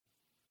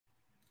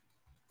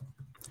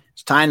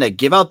It's time to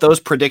give out those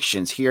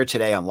predictions here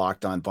today on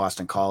Locked On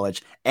Boston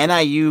College.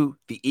 NIU,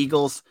 the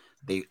Eagles,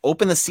 they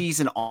open the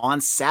season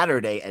on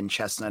Saturday in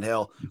Chestnut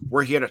Hill.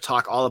 We're here to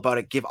talk all about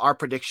it, give our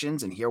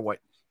predictions, and hear what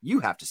you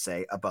have to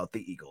say about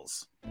the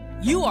Eagles.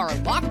 You are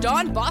Locked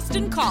On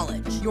Boston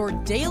College, your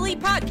daily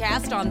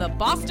podcast on the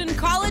Boston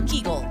College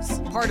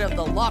Eagles, part of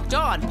the Locked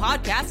On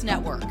Podcast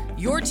Network,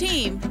 your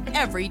team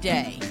every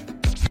day.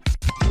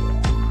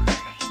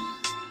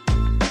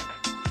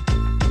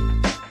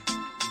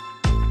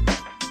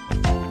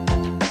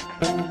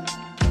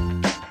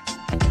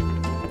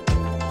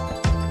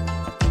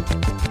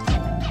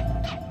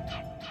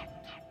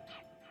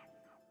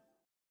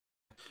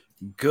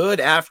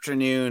 Good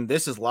afternoon.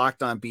 This is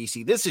Locked On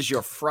BC. This is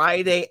your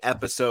Friday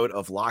episode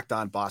of Locked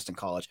On Boston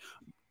College.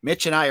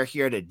 Mitch and I are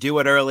here to do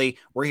it early.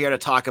 We're here to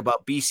talk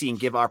about BC and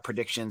give our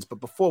predictions.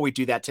 But before we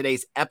do that,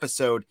 today's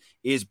episode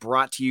is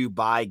brought to you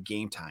by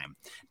Game Time.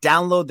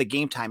 Download the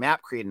Game Time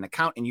app, create an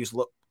account, and use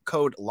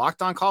code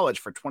Locked On College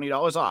for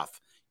 $20 off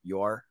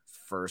your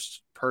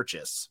first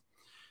purchase.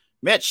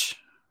 Mitch,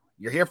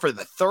 you're here for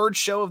the third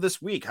show of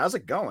this week. How's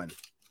it going?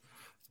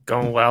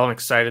 Going well. I'm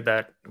excited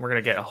that we're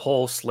going to get a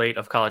whole slate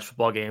of college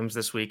football games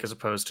this week as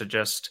opposed to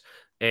just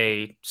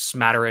a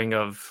smattering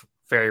of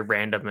very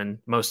random and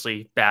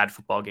mostly bad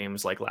football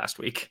games like last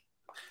week.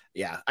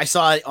 Yeah, I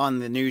saw on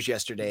the news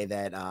yesterday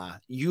that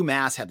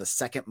UMass had the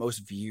second most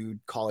viewed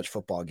college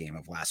football game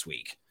of last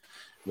week,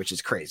 which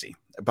is crazy,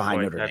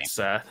 behind Notre Dame.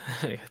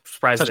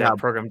 Surprised that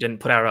program didn't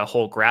put out a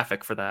whole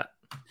graphic for that.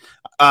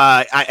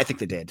 I think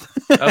they did.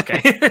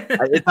 Okay.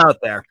 It's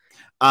out there.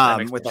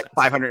 With like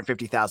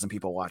 550,000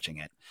 people watching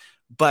it.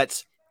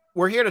 But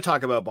we're here to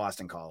talk about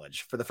Boston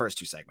College for the first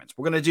two segments.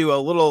 We're going to do a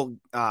little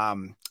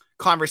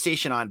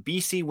conversation on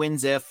BC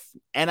wins if,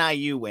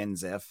 NIU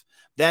wins if.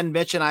 Then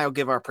Mitch and I will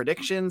give our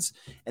predictions.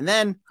 And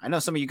then I know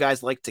some of you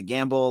guys like to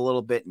gamble a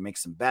little bit and make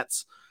some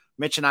bets.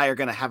 Mitch and I are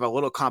going to have a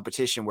little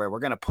competition where we're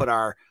going to put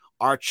our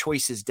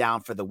choices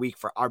down for the week,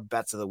 for our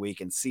bets of the week,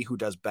 and see who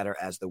does better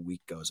as the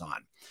week goes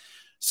on.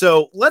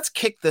 So let's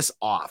kick this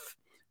off.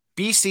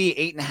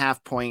 BC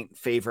 8.5 point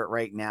favorite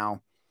right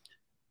now.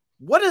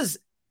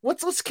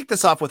 Let's kick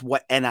this off with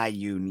what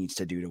NIU needs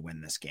to do to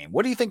win this game.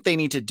 What do you think they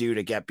need to do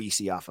to get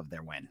BC off of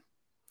their win?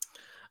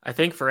 I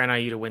think for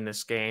NIU to win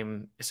this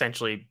game,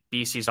 essentially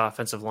BC's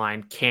offensive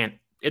line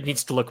it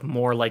needs to look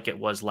more like it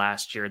was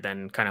last year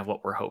than kind of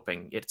what we're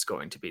hoping it's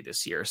going to be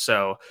this year.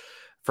 So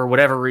for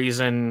whatever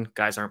reason,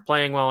 guys aren't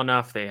playing well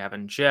enough. They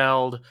haven't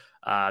gelled.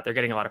 They're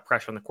getting a lot of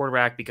pressure on the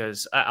quarterback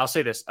because I'll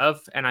say this,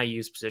 of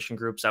NIU's position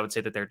groups, I would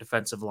say that their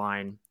defensive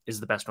line is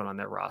the best one on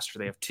their roster.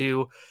 They have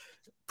two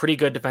pretty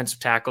good defensive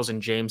tackles in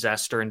James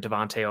Esther and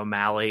Devontae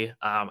O'Malley.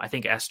 I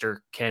think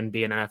Esther can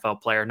be an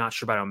NFL player. Not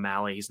sure about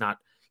O'Malley. He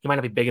might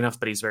not be big enough,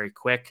 but he's very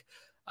quick.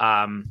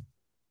 And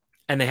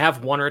they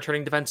have one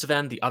returning defensive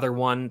end. The other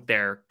one,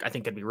 I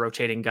think, could be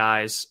rotating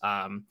guys.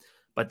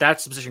 But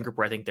that's the position group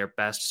where I think they're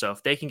best. So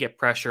if they can get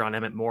pressure on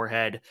Emmett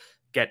Moorhead,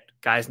 get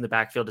guys in the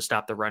backfield to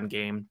stop the run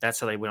game, that's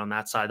how they win on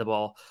that side of the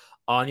ball.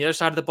 On the other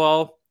side of the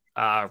ball,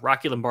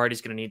 Rocky Lombardi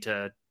is going to need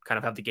to kind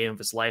of have the game of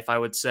his life, I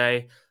would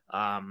say.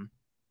 Like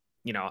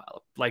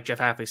Jeff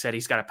Hafley said,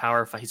 he's a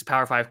Power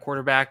 5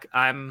 quarterback.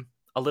 I'm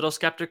a little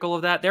skeptical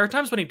of that. There are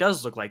times when he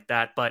does look like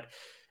that, but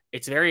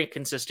it's very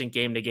inconsistent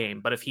game to game.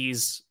 But if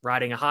he's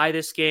riding a high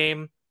this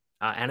game,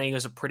 NIU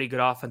has a pretty good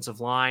offensive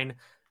line.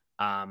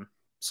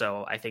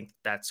 So I think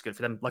that's good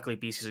for them. Luckily,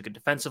 BC is a good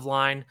defensive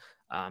line.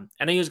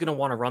 NIU is going to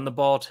want to run the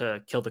ball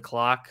to kill the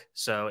clock.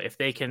 So if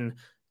they can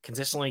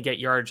consistently get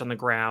yards on the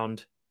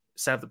ground,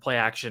 set up the play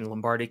action,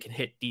 Lombardi can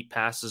hit deep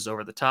passes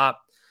over the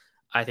top.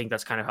 I think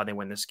that's kind of how they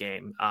win this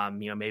game.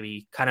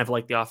 Maybe kind of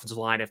like the offensive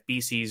line, if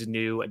BC's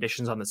new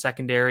additions on the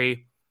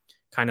secondary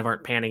kind of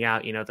aren't panning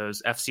out,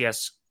 those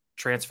FCS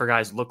transfer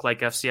guys look like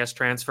FCS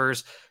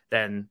transfers,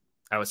 then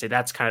I would say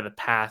that's kind of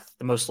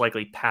the most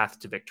likely path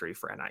to victory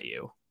for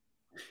NIU.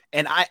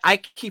 And I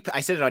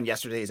said it on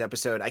yesterday's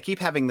episode, I keep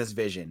having this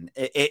vision,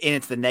 and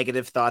it's the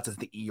negative thoughts, it's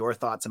your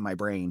thoughts in my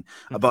brain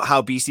about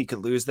how BC could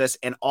lose this.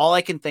 And all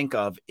I can think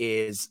of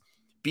is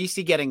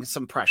BC getting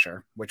some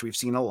pressure, which we've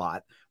seen a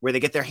lot, where they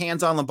get their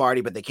hands on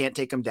Lombardi, but they can't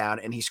take him down,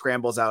 and he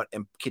scrambles out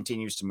and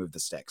continues to move the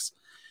sticks.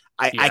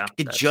 I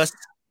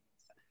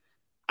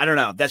don't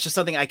know. That's just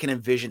something I can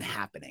envision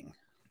happening.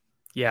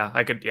 Yeah,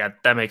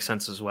 that makes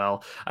sense as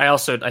well.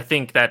 I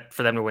think that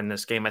for them to win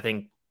this game, I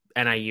think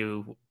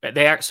NIU,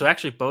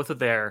 actually both of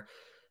their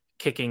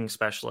kicking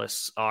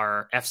specialists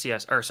are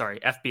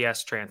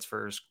FBS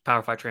transfers,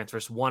 Power 5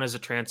 transfers. One is a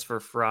transfer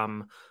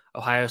from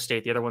Ohio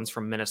State. The other one's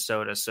from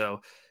Minnesota.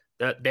 So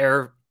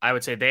I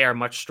would say they are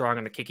much stronger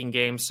in the kicking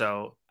game.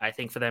 So I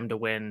think for them to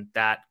win,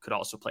 that could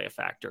also play a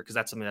factor because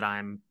that's something that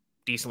I'm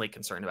decently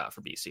concerned about for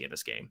BC in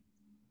this game.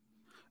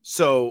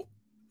 So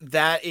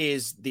that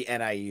is the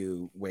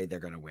NIU way they're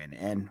going to win.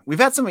 And we've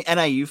had some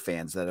NIU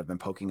fans that have been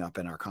poking up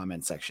in our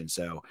comment section.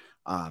 So,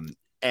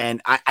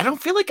 and I don't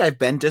feel like I've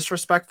been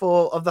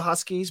disrespectful of the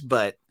Huskies,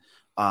 but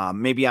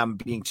Maybe I'm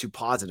being too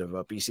positive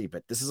about BC,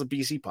 but this is a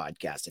BC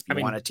podcast. If you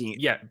want a team,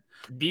 yeah,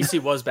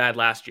 BC was bad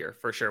last year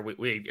for sure.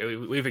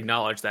 We've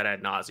acknowledged that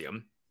ad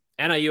nauseum.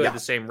 NIU had the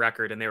same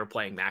record, and they were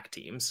playing MAC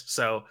teams.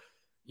 So,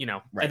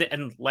 right.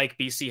 and like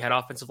BC had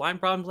offensive line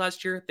problems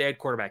last year, they had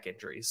quarterback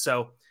injuries.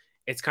 So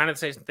it's kind of the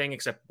same thing,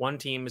 except one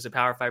team is a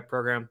Power 5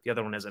 program, the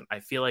other one isn't.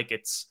 I feel like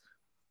it's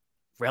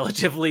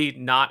relatively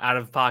not out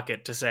of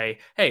pocket to say,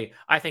 hey,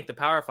 I think the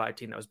Power 5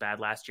 team that was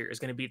bad last year is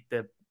going to beat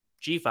the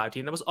G5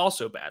 team that was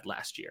also bad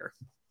last year.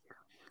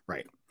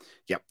 Right.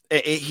 Yep.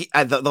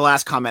 The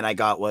last comment I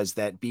got was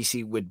that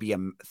BC would be a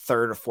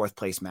third or fourth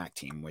place MAC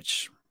team,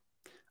 which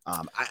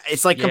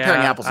it's like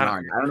comparing apples and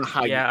oranges. I don't know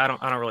how. I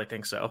don't really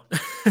think so.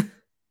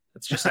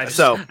 It's just I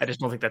just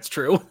don't think that's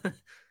true.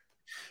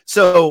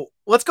 So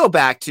let's go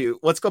back to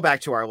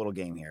our little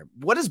game here.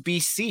 What does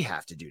BC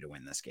have to do to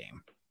win this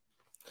game?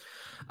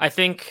 I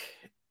think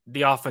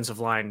the offensive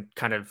line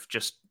kind of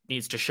just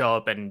needs to show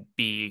up and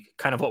be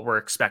kind of what we're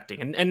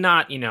expecting, and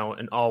not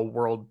an all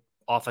world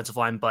offensive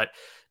line, but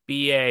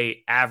be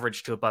a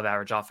average to above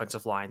average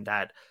offensive line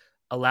that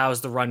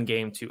allows the run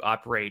game to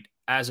operate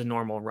as a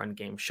normal run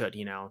game should,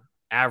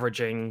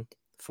 averaging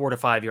 4 to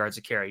 5 yards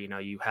a carry.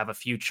 You have a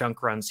few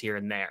chunk runs here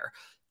and there,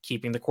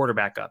 keeping the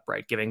quarterback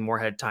upright, giving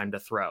Moorhead time to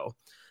throw.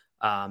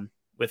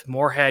 With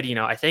Moorhead,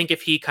 I think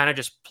if he kind of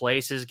just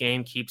plays his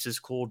game, keeps his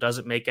cool,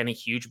 doesn't make any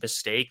huge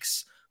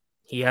mistakes,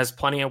 he has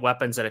plenty of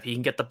weapons that if he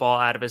can get the ball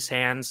out of his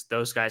hands,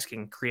 those guys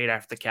can create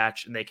after the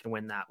catch and they can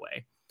win that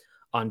way.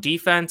 On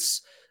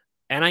defense,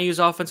 NIU's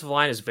offensive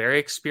line is very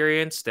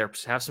experienced. They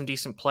have some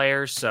decent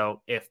players.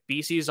 So if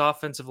BC's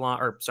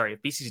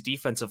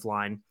defensive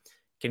line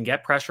can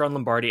get pressure on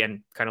Lombardi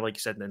and kind of like you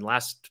said in the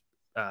last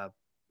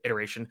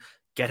iteration,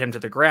 get him to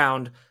the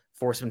ground,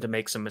 force him to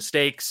make some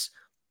mistakes,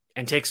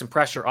 and take some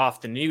pressure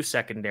off the new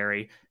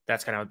secondary,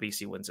 that's kind of how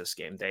BC wins this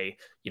game. They,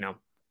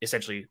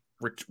 essentially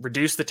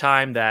reduce the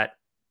time that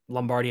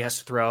Lombardi has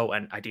to throw,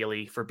 and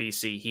ideally for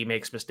BC, he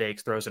makes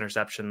mistakes, throws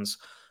interceptions,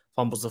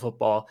 fumbles the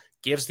football,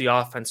 gives the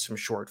offense some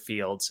short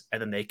fields,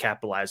 and then they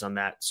capitalize on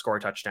that, score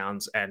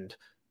touchdowns, and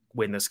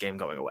win this game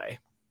going away.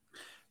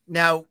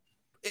 Now,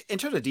 in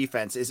terms of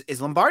defense,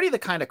 is Lombardi the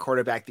kind of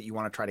quarterback that you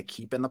want to try to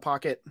keep in the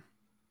pocket?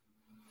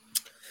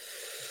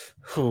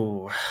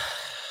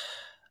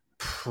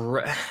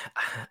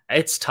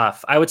 It's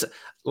tough. I would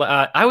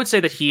say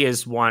that he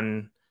is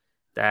one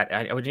that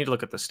I would need to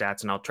look at the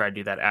stats, and I'll try to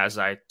do that as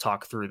I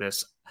talk through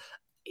this.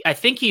 I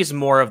think he's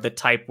more of the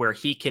type where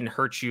he can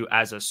hurt you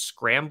as a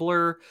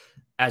scrambler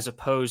as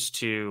opposed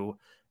to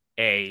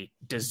a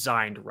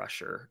designed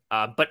rusher.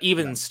 But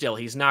even still,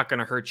 he's not going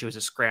to hurt you as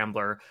a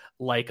scrambler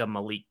like a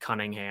Malik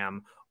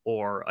Cunningham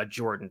or a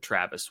Jordan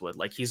Travis would.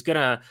 Like he's going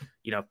to,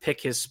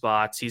 pick his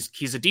spots.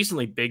 He's a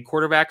decently big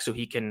quarterback, so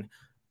he can,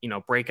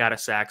 break out of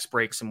sacks,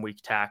 break some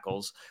weak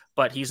tackles,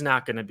 but he's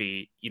not going to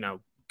be,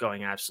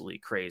 going absolutely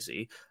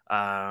crazy.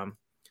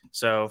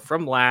 So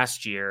from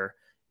last year,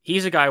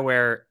 he's a guy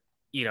where,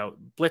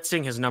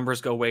 blitzing, his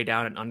numbers go way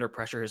down, and under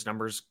pressure, his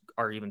numbers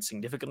are even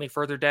significantly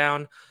further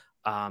down.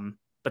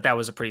 But that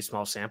was a pretty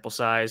small sample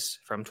size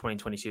from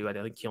 2022. I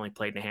think he only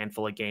played in a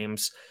handful of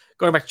games.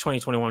 Going back to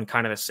 2021,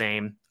 kind of the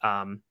same.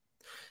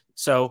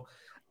 So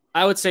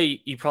I would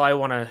say you probably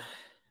want to,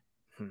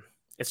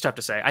 it's tough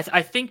to say.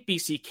 I think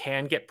BC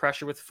can get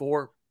pressure with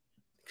 4,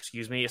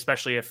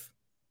 especially if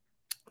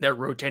they're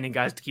rotating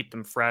guys to keep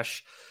them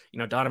fresh.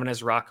 Donovan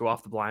Ezraku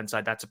off the blind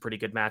side, that's a pretty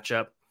good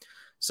matchup.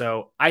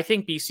 So I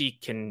think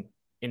BC can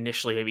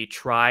initially maybe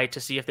try to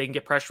see if they can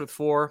get pressure with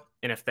 4.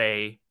 And if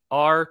they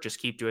are, just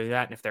keep doing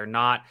that. And if they're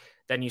not,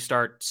 then you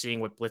start seeing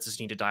what blitzes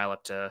need to dial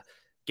up to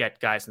get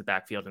guys in the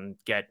backfield and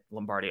get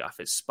Lombardi off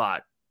his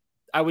spot.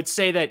 I would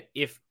say that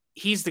if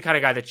he's the kind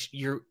of guy that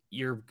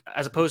you're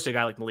as opposed to a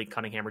guy like Malik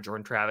Cunningham or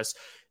Jordan Travis,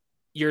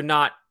 you're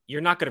not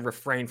going to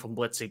refrain from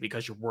blitzing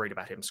because you're worried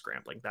about him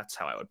scrambling. That's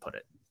how I would put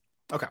it.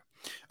 Okay.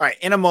 All right.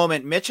 In a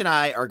moment, Mitch and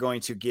I are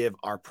going to give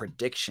our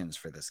predictions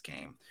for this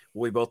game.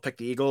 Will we both pick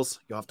the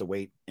Eagles? You'll have to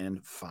wait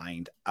and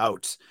find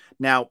out.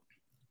 Now,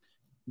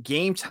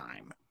 game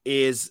time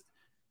is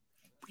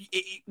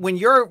when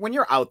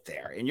you're out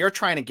there and you're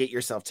trying to get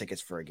yourself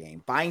tickets for a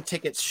game, buying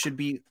tickets should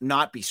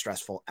not be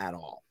stressful at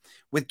all.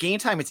 With Game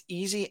Time, it's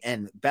easy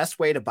and best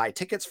way to buy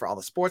tickets for all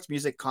the sports,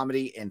 music,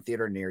 comedy, and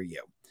theater near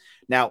you.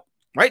 Now,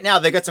 right now,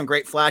 they got some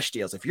great flash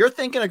deals. If you're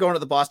thinking of going to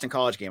the Boston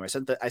College game, I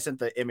sent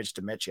the image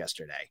to Mitch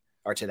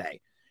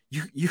today.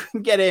 You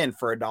can get in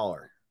for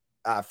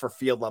 $1 for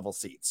field level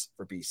seats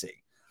for BC,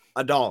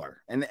 $1.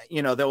 And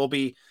there will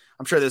be,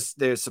 I'm sure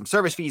there's some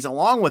service fees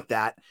along with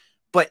that,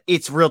 but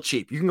it's real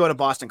cheap. You can go to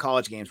Boston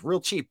College games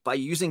real cheap by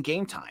using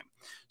Game Time.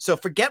 So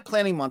forget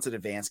planning months in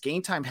advance.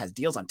 Game Time has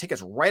deals on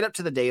tickets right up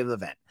to the day of the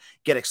event.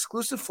 Get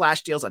exclusive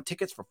flash deals on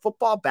tickets for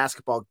football,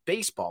 basketball,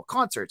 baseball,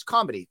 concerts,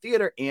 comedy,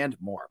 theater, and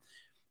more.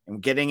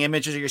 And getting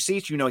images of your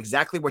seats, you know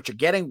exactly what you're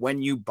getting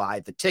when you buy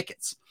the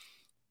tickets.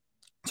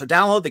 So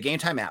download the Game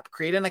Time app,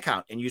 create an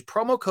account, and use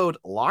promo code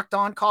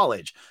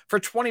LOCKEDONCollege for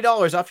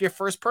 $20 off your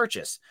first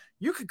purchase.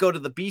 You could go to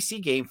the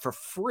BC game for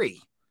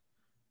free.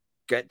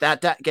 Get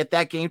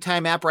that Game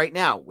Time app right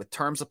now with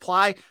terms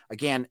apply.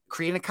 Again,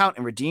 create an account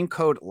and redeem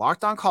code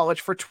Locked On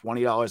College for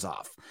 $20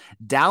 off.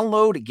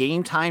 Download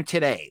Game Time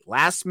today.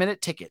 Last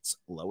minute tickets,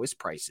 lowest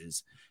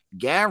prices,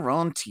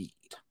 guaranteed.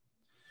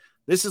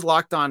 This is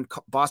Locked On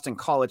Boston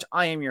College.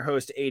 I am your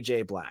host,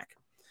 AJ Black.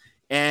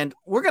 And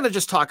we're going to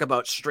just talk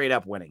about straight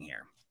up winning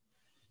here.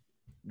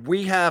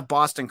 We have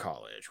Boston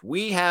College.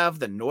 We have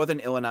the Northern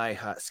Illinois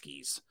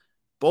Huskies,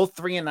 both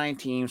 3-9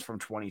 teams from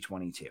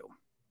 2022.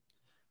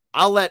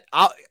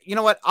 You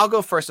know what? I'll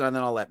go first and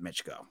then I'll let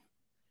Mitch go.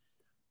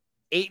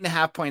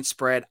 8.5 point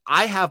spread.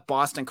 I have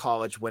Boston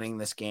College winning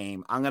this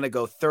game. I'm going to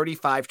go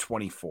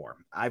 35-24.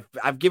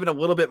 I've given a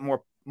little bit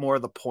more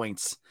of the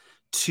points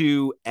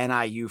to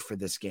NIU for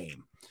this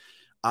game.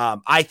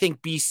 I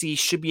think BC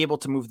should be able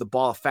to move the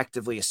ball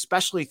effectively,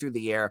 especially through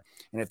the air.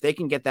 And if they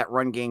can get that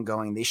run game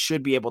going, they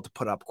should be able to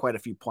put up quite a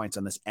few points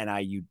on this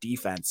NIU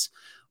defense.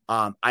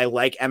 I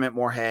like Emmett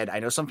Moorhead. I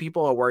know some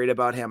people are worried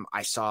about him.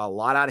 I saw a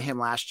lot out of him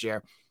last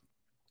year.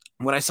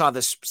 What I saw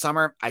this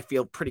summer, I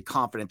feel pretty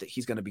confident that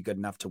he's going to be good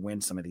enough to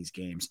win some of these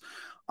games.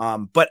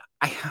 But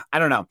I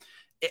don't know.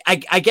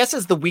 I guess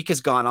as the week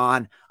has gone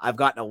on, I've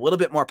gotten a little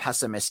bit more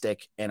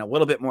pessimistic and a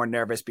little bit more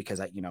nervous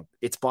because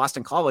it's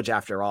Boston College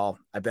after all.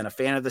 I've been a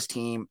fan of this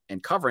team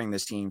and covering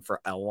this team for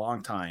a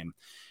long time.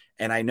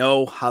 And I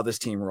know how this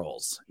team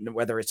rolls,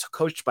 whether it's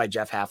coached by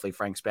Jeff Hafley,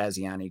 Frank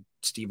Spaziani,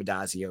 Steve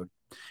Adazio,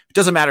 it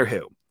doesn't matter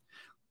who.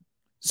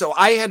 So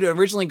I had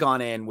originally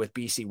gone in with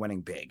BC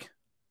winning big.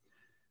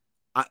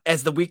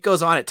 As the week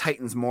goes on, it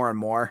tightens more and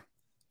more.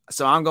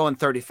 So I'm going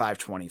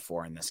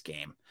 35-24 in this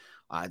game.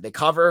 They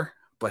cover,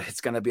 but it's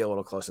going to be a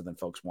little closer than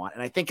folks want.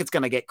 And I think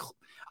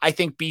I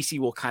think BC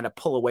will kind of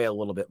pull away a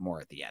little bit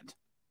more at the end.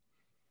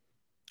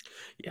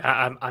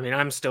 Yeah,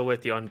 I'm still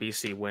with you on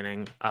BC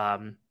winning.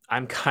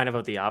 I'm kind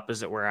of the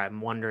opposite where I'm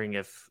wondering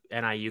if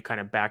NIU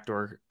kind of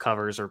backdoor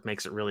covers or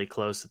makes it really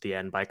close at the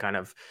end by kind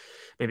of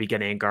maybe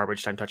getting a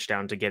garbage time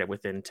touchdown to get it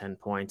within 10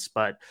 points.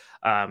 But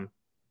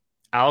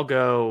I'll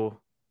go...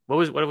 What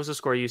was the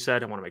score you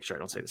said? I want to make sure I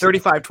don't say this.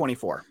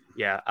 35-24.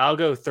 Yeah, I'll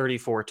go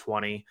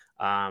 34-20.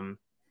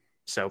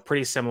 So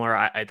pretty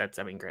similar.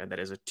 Granted, that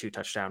is a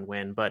 2-touchdown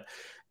win, but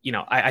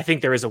I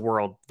think there is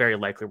a very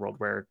likely world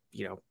where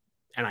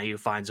NIU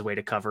finds a way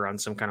to cover on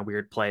some kind of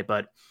weird play.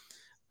 But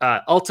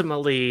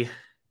ultimately,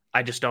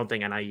 I just don't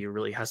think NIU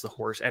really has the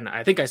horse. And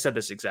I think I said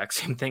this exact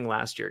same thing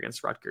last year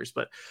against Rutgers,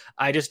 but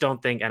I just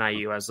don't think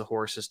NIU has the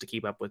horses to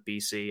keep up with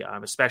BC,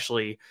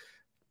 especially.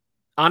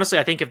 Honestly,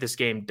 I think if this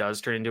game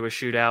does turn into a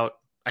shootout,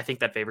 I think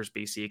that favors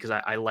BC because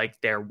I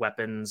like their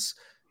weapons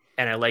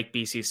and I like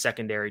BC's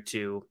secondary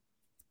too.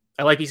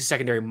 I like BC's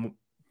secondary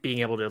being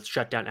able to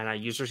shut down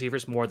NIU's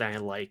receivers more than I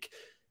like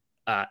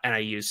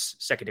NIU's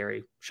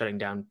secondary shutting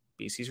down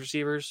BC's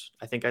receivers.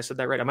 I think I said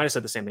that right. I might have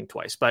said the same thing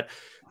twice, but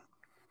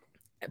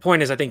the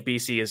point is I think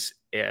BC is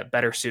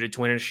better suited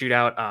to win in a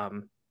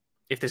shootout.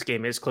 If this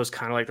game is close,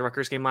 kind of like the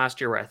Rutgers game last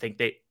year, where I think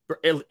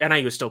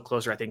NIU is still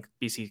closer. I think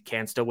BC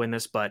can still win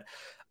this, but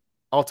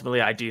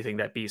ultimately, I do think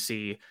that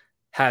BC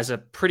has a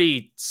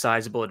pretty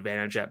sizable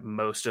advantage at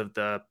most of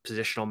the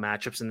positional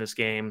matchups in this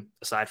game,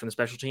 aside from the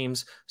special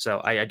teams.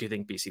 So I do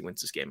think BC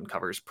wins this game and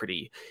covers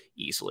pretty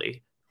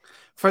easily.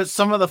 For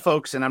some of the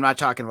folks, and I'm not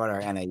talking about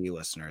our NIU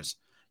listeners,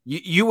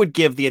 you would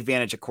give the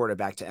advantage at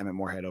quarterback to Emmett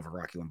Moorhead over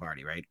Rocky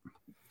Lombardi, right?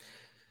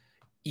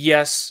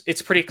 Yes,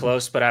 it's pretty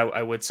close, but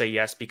I would say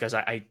yes because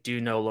I do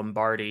know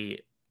Lombardi.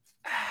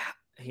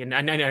 And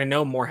I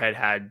know Moorhead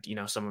had,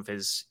 some of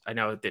his. I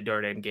know the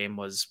Notre Dame game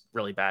was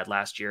really bad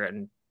last year,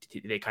 and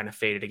they kind of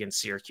faded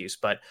against Syracuse.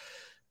 But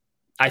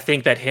I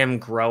think that him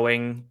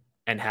growing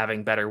and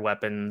having better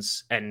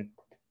weapons and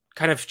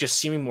kind of just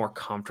seeming more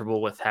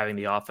comfortable with having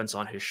the offense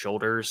on his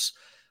shoulders,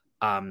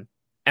 and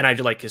I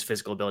do like his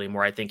physical ability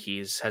more. I think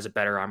has a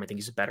better arm. I think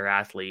he's a better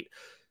athlete.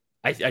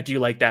 I do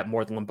like that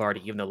more than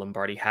Lombardi, even though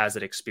Lombardi has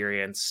that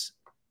experience.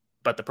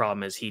 But the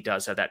problem is he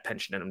does have that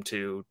penchant in him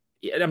too.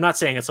 I'm not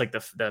saying it's like the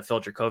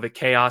Phil Dracovic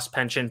chaos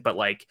penchant, but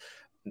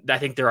I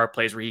think there are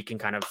plays where he can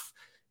kind of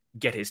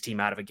get his team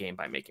out of a game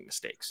by making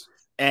mistakes.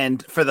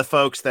 And for the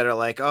folks that are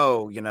like,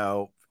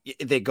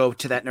 they go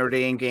to that Notre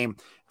Dame game,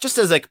 just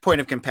as a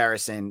point of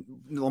comparison,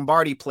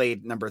 Lombardi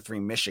played number 3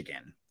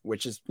 Michigan,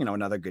 which is,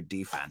 another good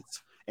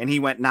defense. And he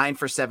went 9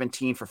 for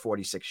 17 for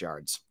 46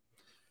 yards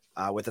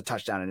with a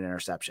touchdown and an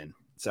interception.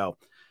 So,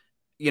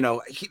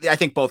 I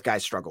think both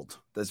guys struggled.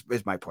 This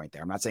is my point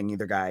there. I'm not saying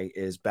either guy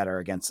is better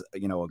against,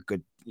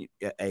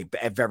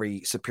 a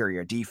very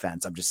superior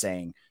defense. I'm just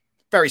saying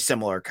very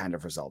similar kind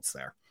of results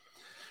there.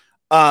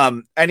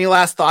 Any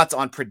last thoughts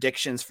on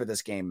predictions for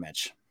this game,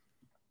 Mitch?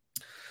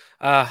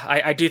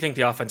 I do think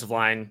the offensive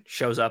line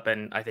shows up,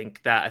 and I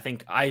think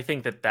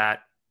that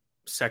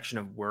section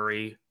of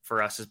worry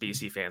for us as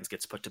BC fans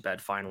gets put to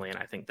bed finally. And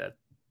I think that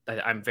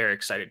I'm very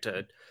excited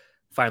to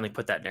finally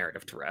put that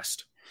narrative to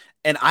rest.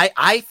 And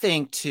I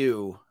think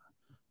too,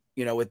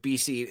 with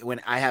BC, when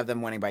I have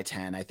them winning by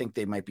 10, I think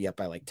they might be up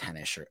by like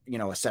 10-ish or, a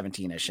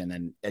 17-ish. And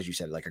then, as you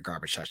said, like a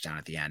garbage touchdown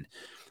at the end.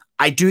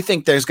 I do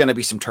think there's going to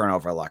be some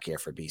turnover luck here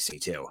for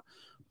BC too.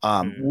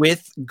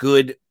 with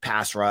good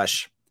pass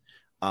rush.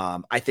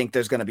 I think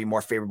there's going to be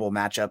more favorable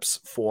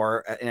matchups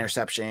for an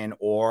interception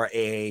or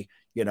a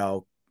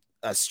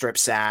strip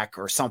sack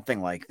or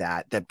something like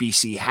that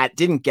BC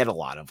didn't get a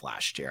lot of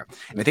last year.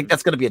 And I think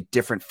that's going to be a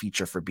different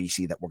feature for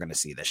BC that we're going to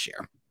see this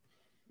year.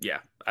 Yeah,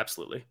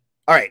 absolutely.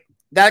 All right.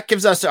 That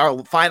gives us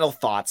our final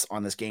thoughts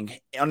on this game.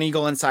 On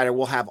Eagle Insider,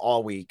 we'll have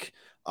all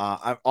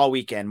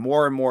weekend,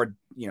 more and more,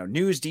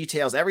 news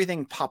details,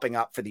 everything popping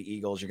up for the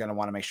Eagles. You're going to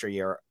want to make sure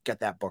you get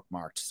that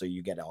bookmarked so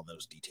you get all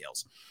those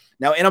details.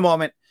 Now, in a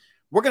moment,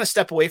 we're going to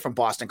step away from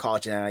Boston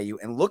College and NIU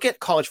and look at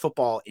college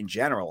football in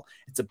general.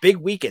 It's a big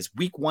week as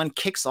week 1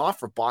 kicks off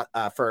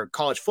for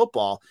college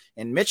football.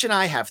 And Mitch and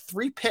I have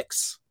 3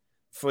 picks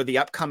for the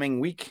upcoming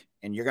week,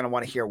 and you're going to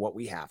want to hear what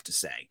we have to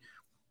say.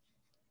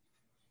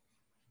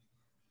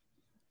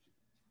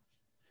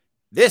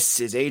 This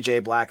is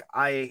AJ Black.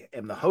 I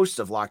am the host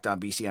of Locked On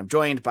BC. I'm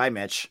joined by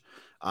Mitch,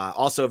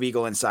 also of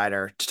Eagle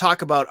Insider, to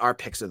talk about our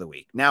picks of the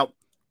week. Now,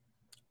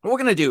 what we're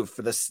going to do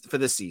for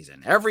this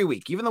season, every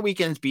week, even the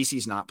weekends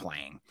BC's not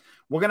playing,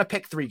 we're going to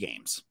pick 3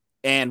 games.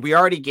 And we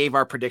already gave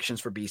our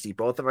predictions for BC.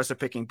 Both of us are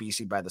picking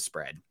BC by the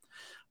spread.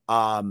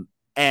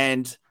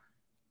 And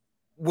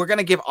we're going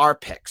to give our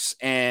picks.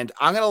 And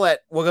I'm going to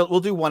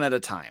we'll do one at a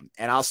time.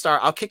 And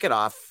I'll kick it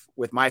off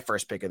with my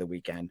first pick of the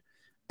weekend.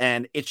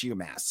 And it's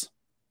UMass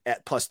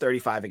at plus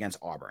 35 against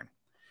Auburn.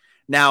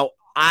 Now,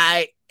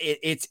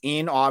 it's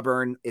in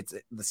Auburn. It's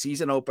the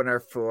season opener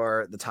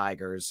for the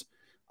Tigers.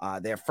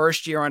 Their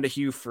first year under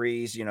Hugh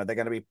Freeze. They're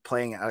going to be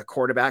playing a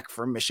quarterback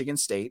from Michigan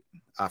State.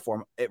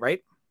 Right?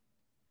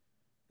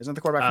 Isn't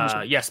the quarterback from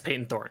Michigan? Yes,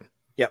 Peyton Thorne.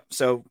 Yep.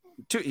 So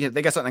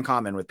they got something in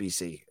common with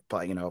BC.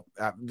 But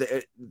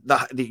the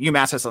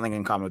UMass has something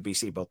in common with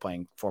BC, both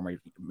playing former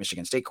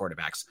Michigan State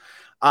quarterbacks.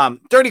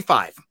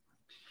 35.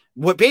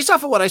 Based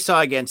off of what I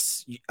saw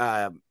against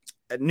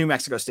New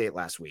Mexico State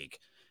last week,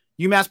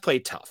 UMass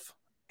played tough,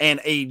 and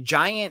a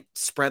giant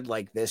spread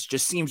like this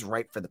just seems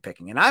ripe for the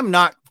picking. And I'm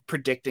not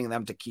predicting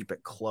them to keep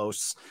it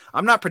close.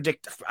 I'm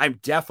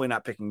definitely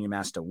not picking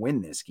UMass to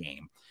win this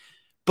game,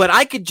 but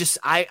I could just,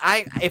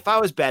 if I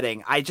was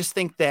betting, I just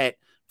think that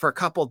for a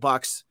couple of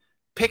bucks,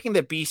 picking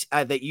that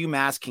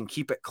UMass can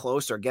keep it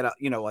close or get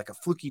like a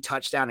fluky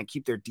touchdown and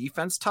keep their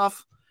defense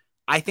tough.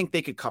 I think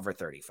they could cover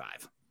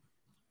 35.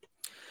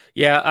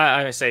 Yeah,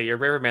 I say you're a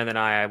braver man than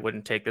I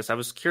wouldn't take this. I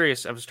was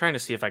curious. I was trying to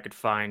see if I could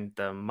find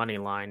the money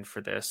line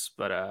for this,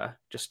 but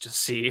just to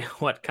see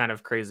what kind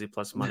of crazy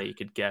plus money you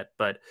could get,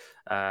 but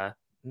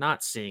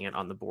not seeing it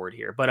on the board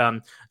here.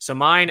 But so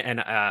mine,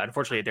 and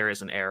unfortunately there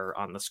is an error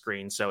on the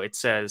screen. So it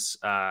says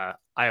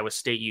Iowa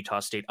State, Utah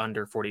State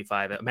under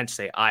 45. I meant to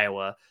say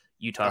Iowa,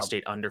 Utah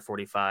State under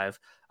 45.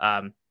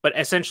 But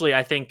essentially,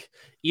 I think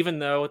even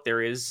though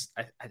there is,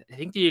 I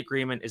think the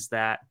agreement is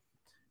that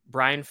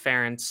Brian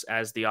Ferentz,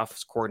 as the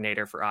offense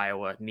coordinator for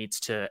Iowa,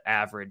 needs to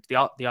average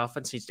the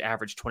offense needs to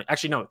average 20.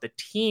 Actually, no, the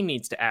team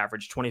needs to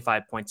average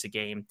 25 points a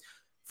game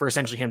for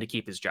essentially him to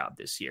keep his job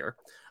this year.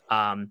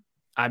 I'm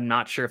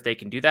not sure if they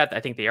can do that.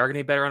 I think they are going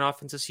to be better on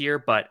offense this year,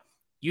 but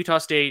Utah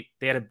State,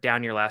 they had a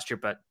down year last year,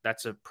 but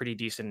that's a pretty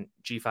decent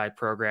G5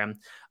 program.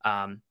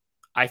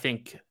 I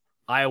think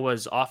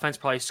Iowa's offense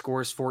probably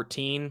scores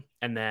 14,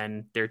 and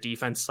then their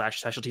defense /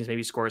 special teams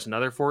maybe scores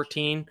another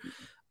 14.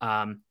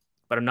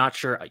 But I'm not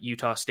sure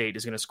Utah State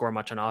is going to score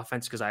much on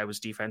offense because Iowa's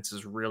defense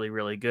is really,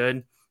 really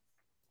good.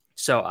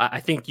 So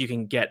I think you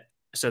can get,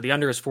 so the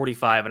under is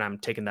 45, and I'm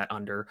taking that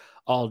under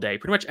all day.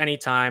 Pretty much any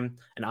time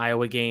an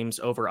Iowa game's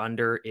over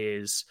under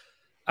is,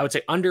 I would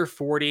say under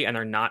 40, and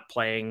they're not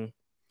playing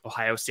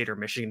Ohio State or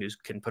Michigan who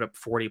can put up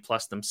 40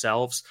 plus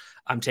themselves.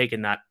 I'm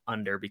taking that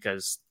under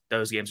because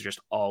those games are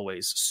just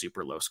always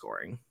super low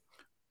scoring.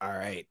 All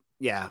right.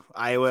 Yeah,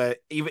 Iowa,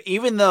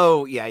 even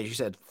though, as you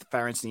said,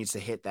 Ferentz needs to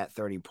hit that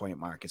 30-point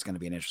mark, it's going to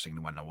be an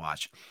interesting one to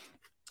watch.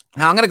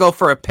 Now, I'm going to go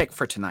for a pick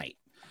for tonight.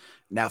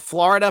 Now,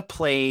 Florida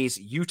plays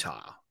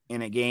Utah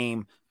in a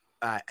game,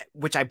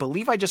 which I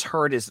believe I just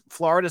heard is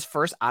Florida's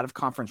first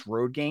out-of-conference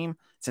road game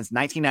since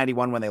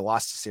 1991 when they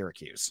lost to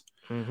Syracuse,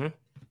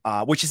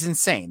 which is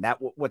insane.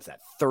 What's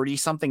that,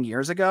 30-something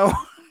years ago?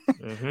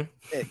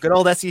 Good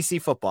old SEC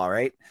football,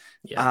 right?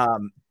 Yeah.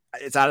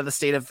 It's out of the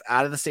state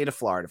of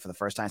Florida for the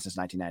first time since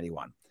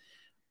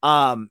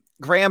 1991.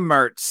 Graham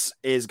Mertz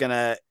is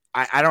gonna.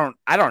 I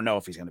don't know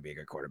if he's gonna be a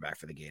good quarterback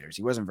for the Gators.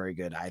 He wasn't very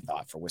good, I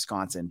thought, for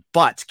Wisconsin.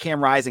 But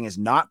Cam Rising is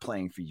not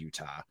playing for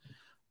Utah.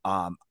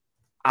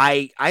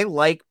 I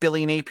like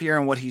Billy Napier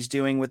and what he's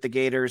doing with the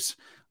Gators.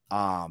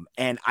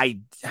 And I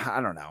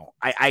don't know.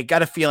 I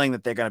got a feeling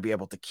that they're going to be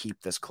able to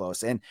keep this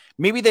close, and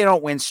maybe they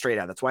don't win straight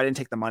out. That's why I didn't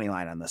take the money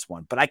line on this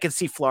one, but I could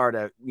see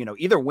Florida,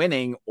 either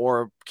winning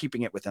or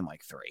keeping it within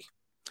like 3.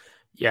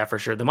 Yeah, for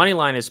sure. The money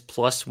line is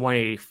plus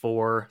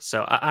 184.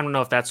 So I don't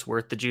know if that's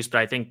worth the juice,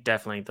 but I think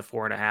definitely the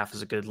 4.5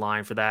 is a good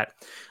line for that.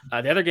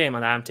 The other game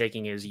that I'm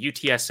taking is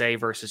UTSA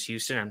versus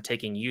Houston. I'm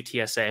taking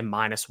UTSA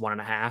minus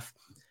 1.5.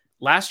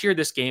 Last year,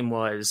 this game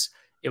was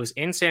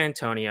in San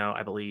Antonio,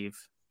 I believe.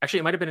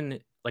 Actually, it might have been in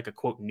like a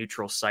quote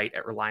neutral site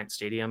at Reliant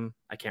Stadium.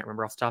 I can't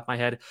remember off the top of my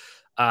head.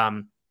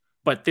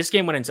 But this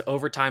game went into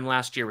overtime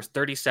last year. It was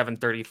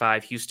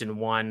 37-35. Houston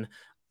won,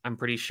 I'm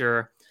pretty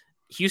sure.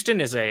 Houston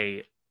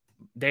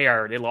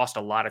they lost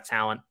a lot of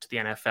talent to the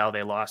NFL.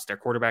 They lost their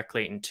quarterback,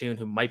 Clayton Tune,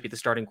 who might be the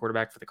starting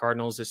quarterback for the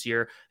Cardinals this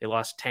year. They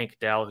lost Tank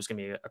Dell, who's going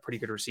to be a pretty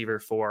good receiver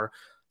for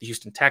the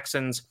Houston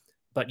Texans.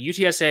 But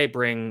UTSA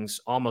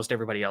brings almost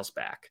everybody else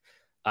back.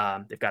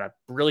 They've got a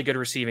really good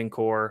receiving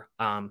core.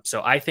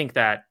 So I think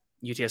that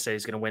UTSA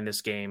is going to win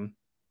this game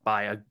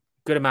by a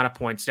good amount of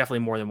points, definitely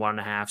more than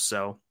 1.5.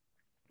 So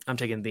I'm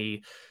taking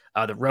the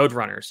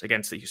Roadrunners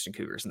against the Houston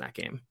Cougars in that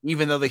game.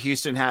 Even though the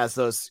Houston has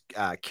those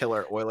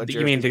killer Oilers jerseys?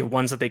 You mean the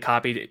ones that they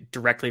copied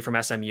directly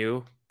from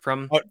SMU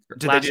from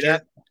did last year?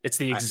 That? It's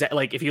the exact,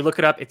 like if you look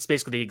it up, it's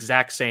basically the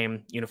exact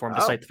same uniform,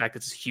 despite the fact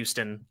that it's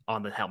Houston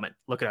on the helmet.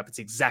 Look it up. It's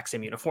the exact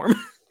same uniform.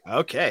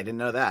 Okay. Didn't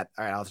know that.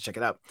 All right. I'll have to check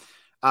it out.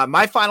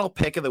 My final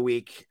pick of the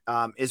week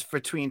is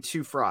between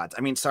two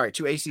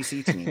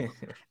ACC teams.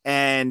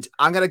 And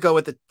I'm going to go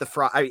with the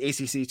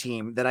ACC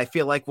team that I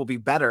feel like will be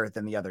better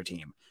than the other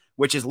team,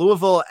 which is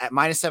Louisville at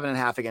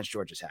 -7.5 against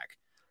Georgia Tech.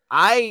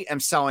 I am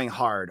selling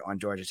hard on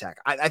Georgia Tech.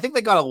 I think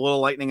they got a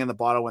little lightning in the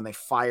bottle when they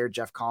fired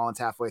Jeff Collins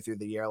halfway through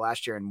the year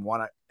last year and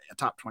won a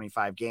top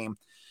 25 game.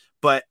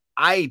 But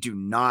I do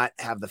not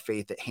have the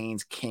faith that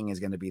Haynes King is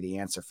going to be the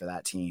answer for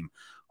that team.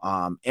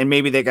 And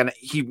maybe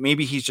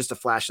maybe he's just a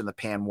flash in the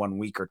pan 1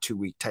 week or 2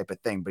 week type of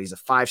thing, but he's a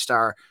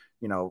 5-star,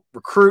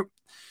 recruit.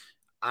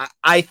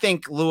 I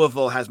think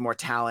Louisville has more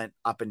talent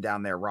up and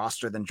down their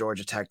roster than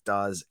Georgia Tech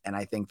does. And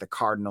I think the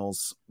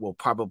Cardinals will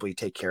probably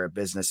take care of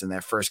business in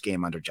their first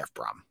game under Jeff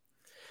Brom.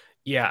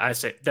 Yeah, I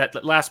say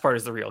that last part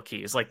is the real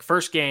key. Is like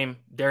first game,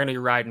 they're going to be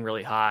riding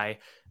really high.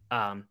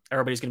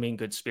 Everybody's going to be in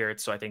good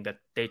spirits. So I think that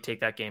they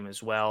take that game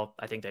as well.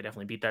 I think they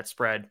definitely beat that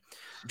spread.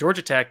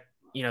 Georgia Tech,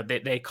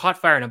 they caught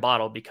fire in a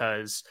bottle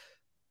because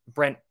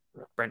Brent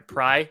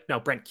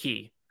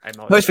Key. I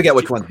always forget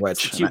which one's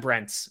which. Two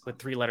Brents with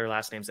 3-letter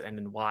last names that end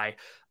in Y.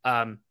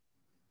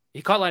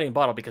 He caught lightning in a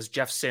bottle because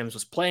Jeff Sims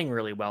was playing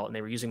really well and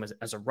they were using him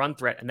as a run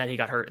threat. And then he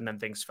got hurt and then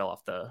things fell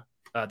off the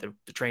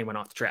train went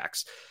off the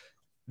tracks.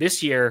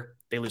 This year,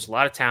 they lose a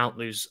lot of talent,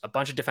 lose a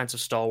bunch of defensive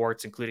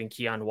stalwarts, including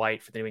Keon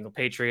White for the New England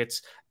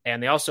Patriots.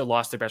 And they also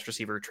lost their best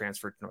receiver,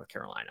 transferred to North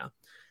Carolina.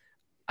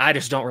 I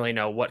just don't really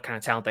know what kind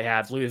of talent they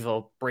have.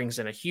 Louisville brings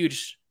in a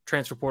huge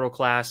transfer portal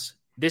class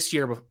this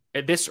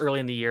early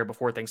in the year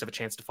before things have a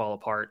chance to fall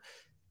apart.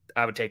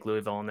 I would take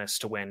Louisville in this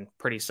to win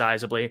pretty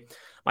sizably.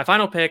 My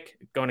final pick,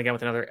 going again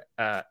with another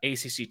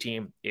ACC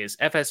team, is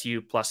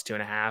FSU plus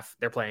 2.5.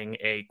 They're playing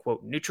a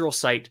quote neutral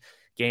site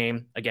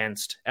game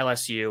against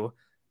LSU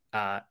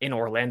in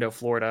Orlando,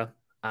 Florida.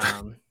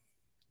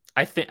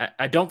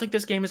 I don't think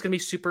this game is going to be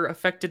super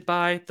affected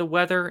by the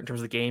weather in terms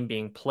of the game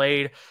being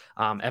played.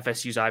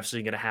 FSU is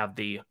obviously going to have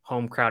the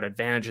home crowd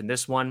advantage in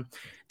this one.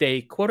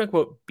 They quote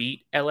unquote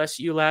beat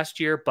LSU last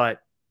year,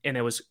 and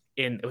it was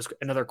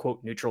another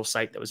quote neutral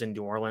site that was in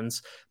New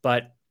Orleans,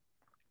 but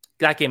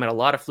that game had a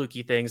lot of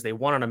fluky things. They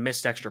won on a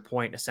missed extra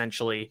point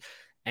essentially,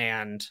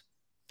 and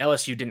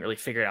LSU didn't really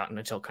figure it out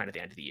until kind of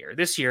the end of the year.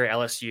 This year,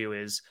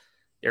 LSU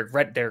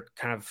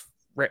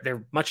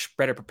they're much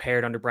better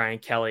prepared under Brian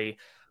Kelly,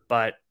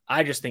 but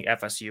I just think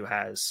FSU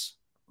has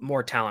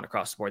more talent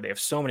across the board. They have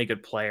so many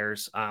good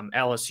players.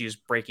 LSU's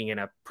breaking in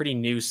a pretty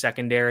new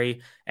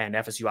secondary, and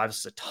FSU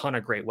obviously has a ton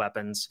of great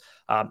weapons.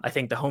 I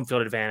think the home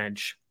field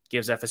advantage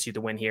gives FSU the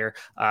win here.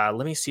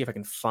 Let me see if I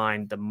can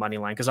find the money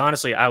line, because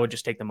honestly, I would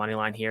just take the money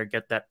line here,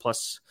 get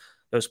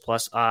those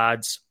plus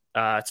odds.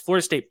 It's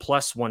Florida State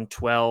plus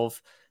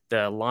 112.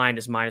 The line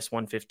is minus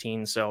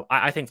 115. So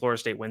I think Florida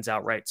State wins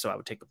outright. So I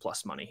would take the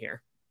plus money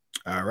here.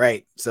 All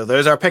right. So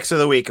there's our picks of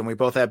the week, and we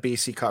both have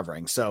BC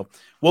covering. So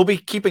we'll be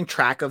keeping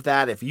track of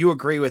that. If you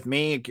agree with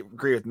me,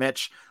 agree with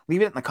Mitch,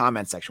 leave it in the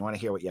comment section. I want to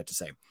hear what you have to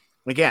say.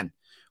 Again,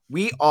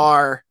 we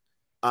are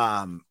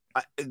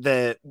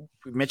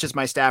Mitch is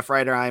my staff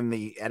writer. I'm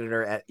the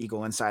editor at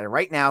Eagle Insider.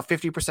 Right now,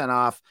 50%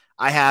 off.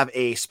 I have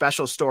a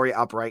special story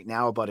up right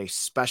now about a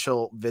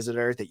special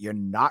visitor that you're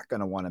not going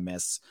to want to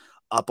miss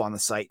up on the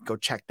site. Go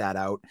check that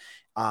out.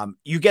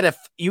 You get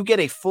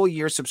a full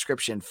year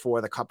subscription for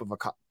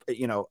the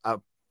a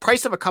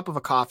price of a cup of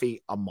a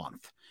coffee a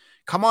month.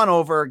 Come on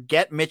over,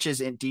 get Mitch's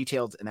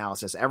detailed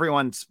analysis.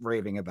 Everyone's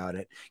raving about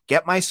it.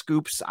 Get my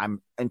scoops.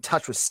 I'm in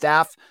touch with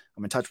staff.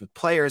 I'm in touch with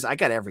players. I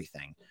got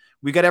everything.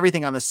 We got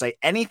everything on the site.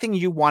 Anything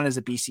you want as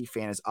a BC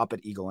fan is up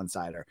at Eagle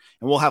Insider.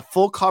 And we'll have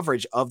full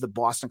coverage of the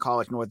Boston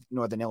College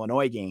Northern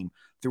Illinois game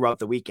throughout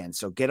the weekend.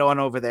 So get on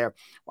over there.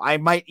 I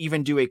might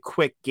even do a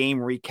quick game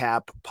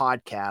recap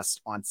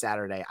podcast on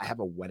Saturday. I have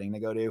a wedding to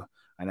go to.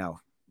 I know,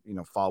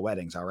 fall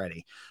weddings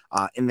already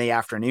in the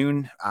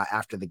afternoon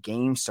after the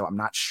game. So I'm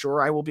not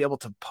sure I will be able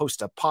to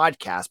post a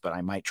podcast, but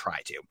I might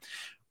try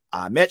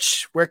to.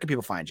 Mitch, where can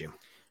people find you?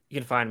 You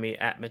can find me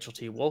at Mitchell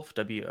T. Wolfe,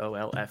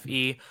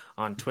 WOLFE,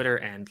 on Twitter.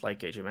 And like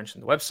AJ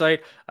mentioned, the website.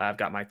 I've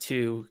got my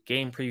 2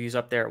 game previews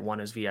up there. One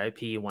is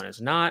VIP, one is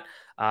not.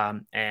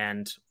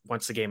 And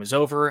once the game is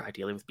over,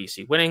 ideally with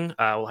BC winning,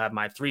 we'll have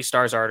my 3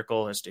 stars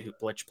article as to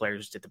which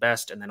players did the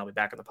best. And then I'll be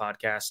back on the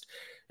podcast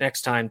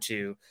next time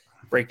to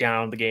break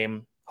down the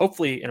game,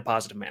 hopefully in a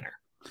positive manner.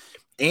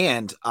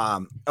 And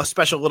a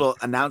special little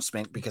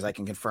announcement, because I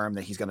can confirm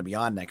that he's going to be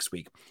on next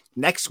week.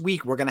 Next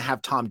week, we're going to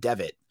have Tom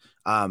Devitt,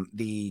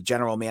 the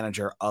general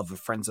manager of the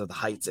Friends of the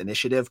Heights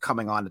initiative,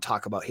 coming on to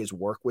talk about his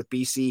work with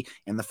BC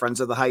and the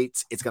Friends of the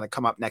Heights. It's going to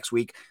come up next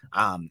week.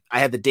 I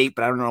had the date,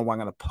 but I don't know when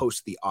I'm going to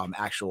post the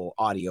actual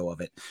audio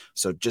of it.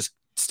 So just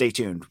stay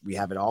tuned. We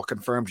have it all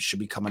confirmed. It should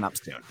be coming up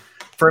soon.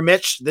 For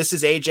Mitch, this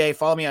is AJ.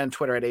 Follow me on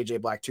Twitter at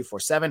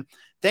AJBlack247.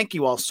 Thank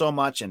you all so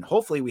much, and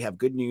hopefully we have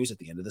good news at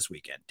the end of this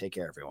weekend. Take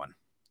care, everyone.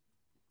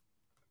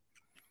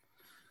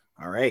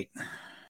 All right.